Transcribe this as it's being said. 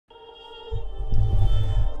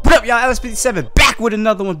up, y'all? Ellis57 back with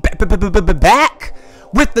another one. Back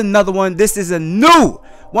with another one. This is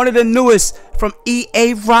one of the newest from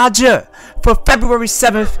EA Roger for February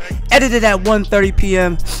 7th, edited at 1:30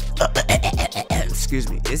 p.m. Excuse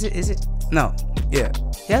me. Is it? No. Yeah.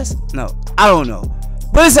 Yes? No. I don't know.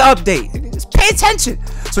 But it's an update. Just pay attention.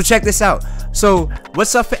 So check this out. So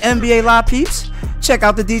what's up for NBA Live peeps? Check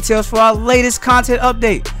out the details for our latest content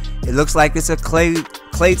update. It looks like it's a Klay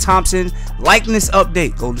Thompson likeness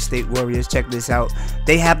update. Golden State Warriors, check this out.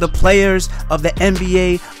 They have the players of the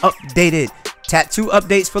NBA updated. Tattoo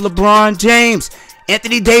updates for LeBron James,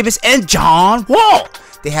 Anthony Davis, and John Wall.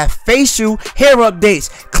 They have facial hair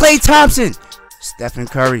updates. Klay Thompson, Stephen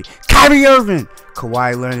Curry, Kyrie Irving,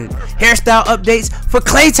 Kawhi Leonard. Hairstyle updates for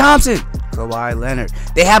Klay Thompson, Kawhi Leonard.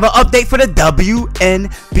 They have an update for the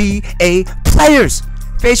WNBA players.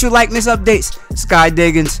 Facial likeness updates, Sky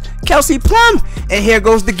Diggins, Kelsey Plum, and here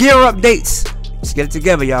goes the gear updates. Let's get it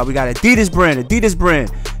together, y'all. We got Adidas brand,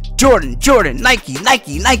 Jordan, Nike,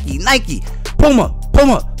 Puma,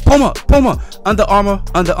 Under Armour.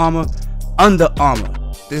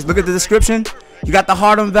 Just look at the description. You got the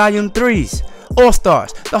Harden Volume 3s,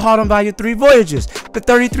 All-Stars, the Harden Volume 3 Voyages, the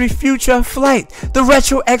 33 Future Flight, the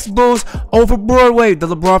Retro X Bulls over Broadway, the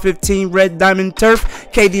LeBron 15 Red Diamond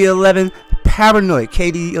Turf, KD 11 Paranoid,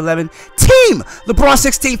 KD 11 Team, LeBron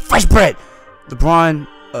 16 Fresh Bread, LeBron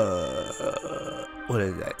what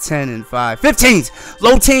is that, 10 and 5 15s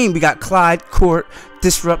low team. We got Clyde Court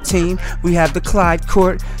Disrupt team. We have the Clyde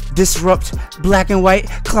Court Disrupt black and white,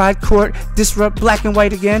 Clyde Court Disrupt black and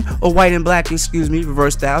white again, or white and black, excuse me,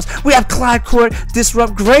 reverse styles. We have Clyde Court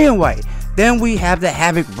Disrupt gray and white. Then we have the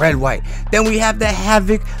Havoc red white. Then we have the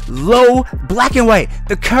Havoc low black and white,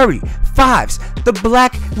 the Curry 5s, the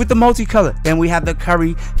black with the multicolor. Then we have the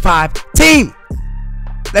Curry 5 team.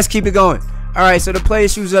 Let's keep it going. All right, so the player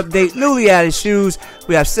shoes update, newly added shoes.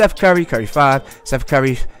 We have Steph Curry, Curry 5, Steph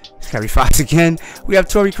Curry, Curry 5s again. We have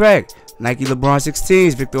Torrey Craig, Nike LeBron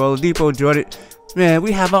 16s, Victor Oladipo, Jordan. Man,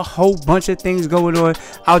 we have a whole bunch of things going on.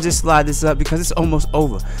 I'll just slide this up because it's almost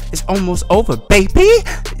over. It's almost over, baby.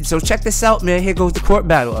 So check this out, man. Here goes the court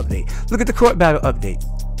battle update. Look at the court battle update.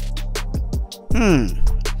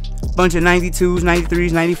 Bunch of 92s,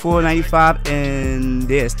 93s, 94, 95, and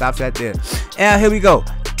there, stops right there. And here we go.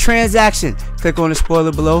 Transaction. Click on the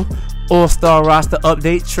spoiler below. All-Star roster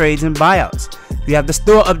update, trades and buyouts. We have the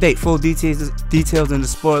store update, full details in the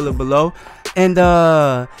spoiler below. And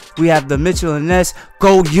we have the Mitchell and Ness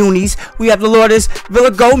Gold Unis. We have the Lourdes Villa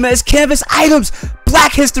Gomez canvas items,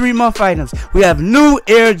 Black History Month items. We have new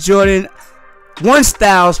Air Jordan 1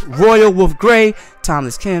 Styles Royal Wolf Gray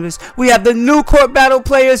Timeless Canvas. We have the new court battle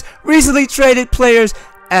players, recently traded players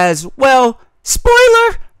as well.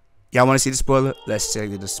 Spoiler! Y'all want to see the spoiler? Let's check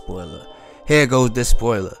the spoiler. Here goes the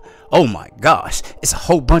spoiler. Oh my gosh, it's a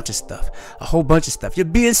whole bunch of stuff. You're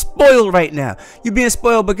being spoiled right now. You're being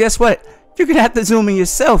spoiled, but guess what? You're gonna have to zoom in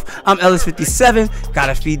yourself. I'm Ellis57.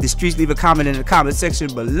 Gotta feed the streets. Leave a comment in the comment section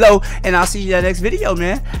below, and I'll see you in the next video,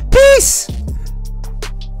 man. Peace.